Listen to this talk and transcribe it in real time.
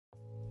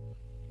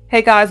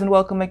Hey guys, and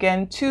welcome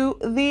again to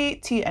the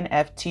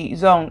TNFT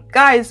zone.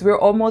 Guys, we're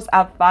almost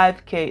at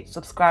 5k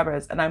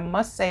subscribers and I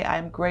must say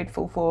I'm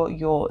grateful for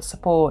your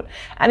support.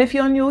 And if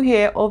you're new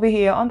here over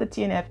here on the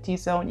TNFT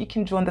zone, you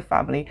can join the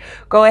family.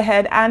 Go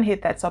ahead and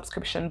hit that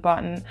subscription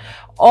button.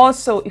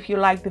 Also, if you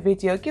like the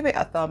video, give it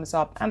a thumbs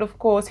up, and of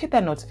course hit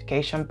that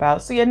notification bell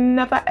so you're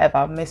never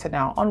ever missing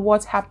out on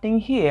what's happening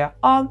here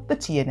on the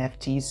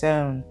TNFT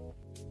zone.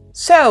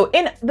 So,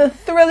 in the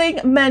thrilling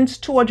men's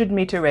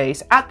 200-meter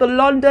race at the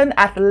London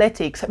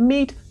Athletics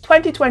Meet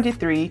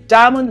 2023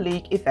 Diamond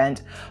League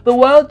event, the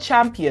world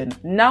champion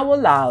Noah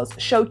Lyles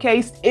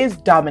showcased his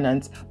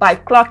dominance by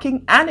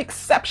clocking an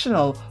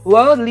exceptional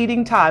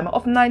world-leading time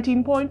of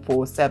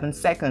 19.47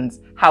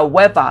 seconds.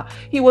 However,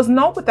 he was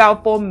not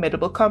without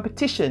formidable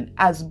competition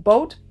as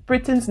both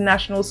Britain's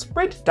national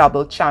sprint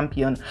double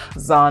champion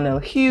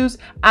Zharnel Hughes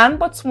and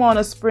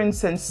Botswana sprint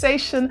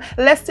sensation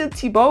Leslie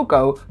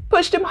Tebogo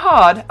pushed him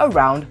hard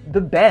around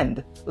the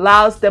bend.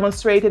 Lyles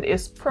demonstrated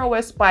his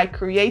prowess by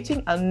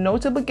creating a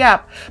notable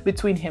gap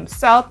between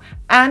himself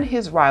and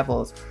his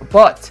rivals,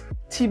 but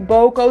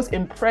Tebogo's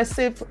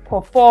impressive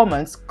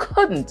performance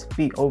couldn't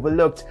be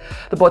overlooked.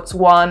 The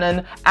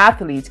Botswanan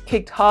athlete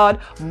kicked hard,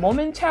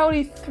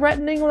 momentarily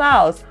threatening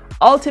Lyles,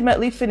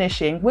 ultimately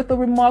finishing with a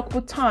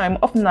remarkable time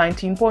of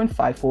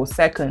 19.54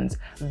 seconds.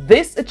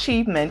 This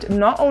achievement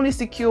not only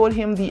secured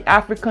him the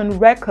African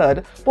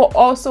record, but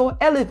also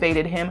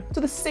elevated him to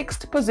the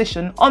 6th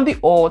position on the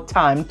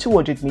all-time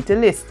 200-meter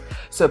list,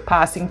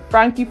 surpassing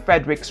Frankie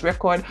Frederick's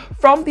record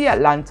from the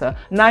Atlanta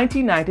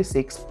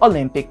 1996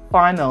 Olympic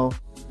final.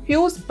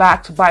 Hughes,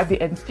 backed by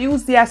the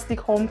enthusiastic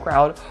home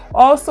crowd,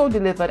 also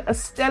delivered a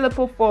stellar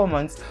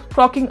performance,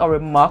 clocking a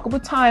remarkable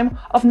time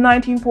of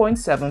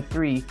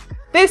 19.73.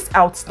 This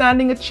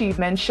outstanding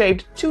achievement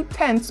shaved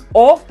 2/10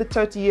 off the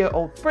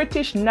 30-year-old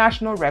British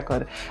national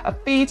record, a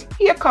feat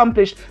he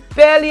accomplished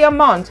barely a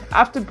month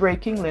after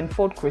breaking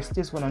Linford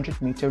Christie's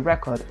 100-meter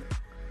record.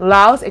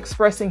 Lyles,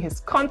 expressing his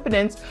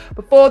confidence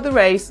before the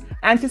race,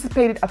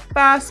 anticipated a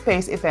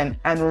fast-paced event,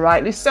 and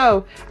rightly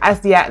so,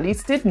 as the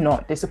athletes did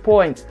not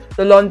disappoint.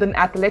 The London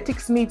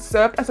Athletics meet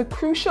served as a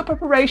crucial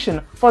preparation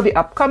for the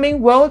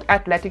upcoming World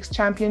Athletics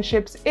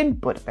Championships in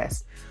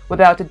Budapest.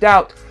 Without a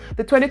doubt,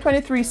 the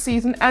 2023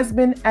 season has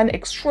been an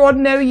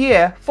extraordinary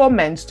year for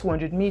men's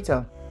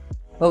 200-meter,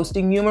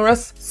 boasting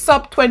numerous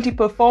sub-20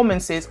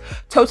 performances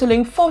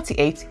totaling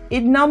 48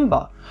 in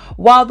number.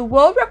 While the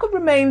world record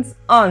remains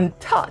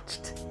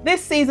untouched,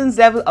 this season's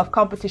level of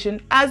competition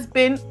has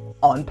been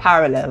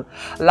unparalleled.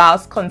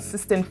 Lyles'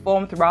 consistent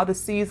form throughout the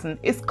season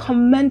is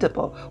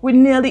commendable, with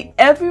nearly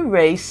every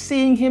race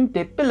seeing him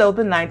dip below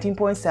the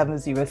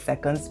 19.70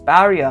 seconds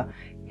barrier.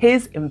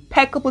 His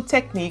impeccable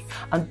technique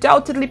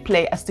undoubtedly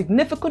play a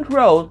significant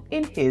role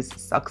in his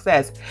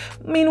success.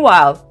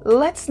 Meanwhile,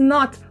 let's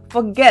not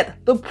forget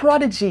the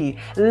prodigy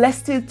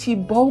Leslie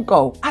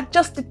Tebogo. At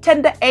just the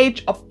tender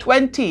age of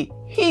 20,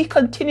 he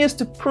continues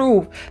to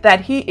prove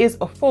that he is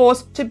a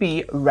force to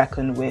be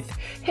reckoned with.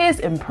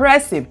 His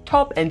impressive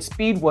top-end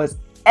speed was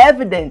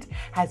evident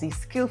as he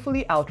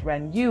skillfully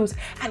outran Hughes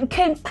and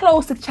came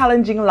close to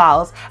challenging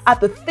Lyles at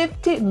the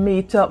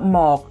 50-meter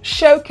mark,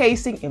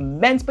 showcasing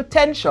immense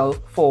potential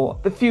for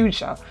the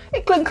future.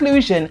 In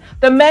conclusion,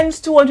 the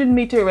men's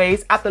 200-meter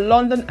race at the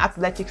London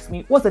Athletics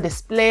meet was a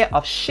display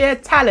of sheer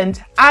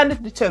talent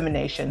and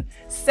determination,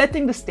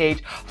 setting the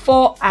stage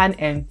for an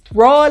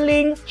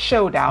enthralling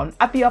showdown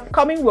at the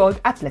upcoming World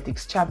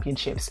Athletics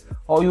Championships.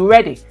 Are you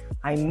ready?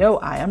 I know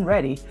I am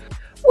ready.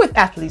 With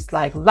athletes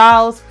like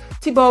Lyles,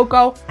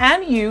 Tebogo,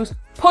 and Hughes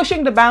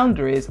pushing the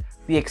boundaries,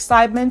 the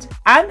excitement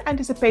and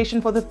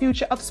anticipation for the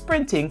future of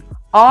sprinting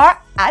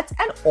are at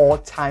an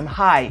all-time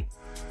high.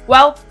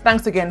 Well,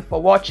 thanks again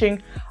for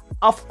watching.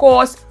 Of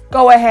course,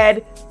 go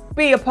ahead,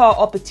 be a part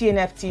of the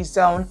TNFT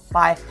zone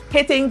by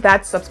hitting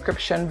that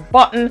subscription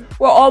button.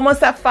 We're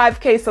almost at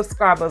 5k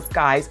subscribers,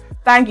 guys.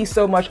 Thank you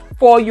so much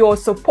for your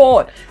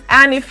support.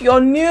 And if you're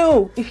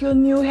new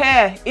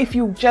here, if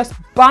you just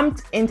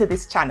bumped into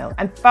this channel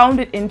and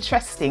found it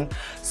interesting,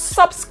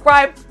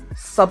 subscribe.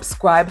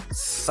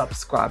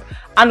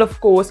 And of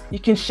course, you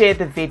can share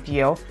the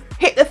video.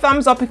 Hit the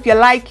thumbs up if you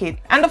like it.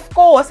 And of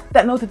course,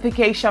 that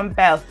notification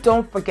bell,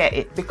 don't forget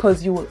it,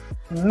 because you will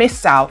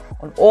miss out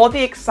on all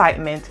the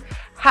excitement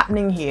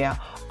happening here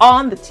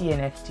on the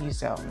TNFT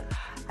zone.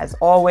 As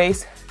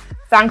always,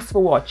 thanks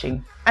for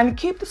watching and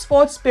keep the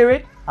sports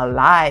spirit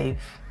alive.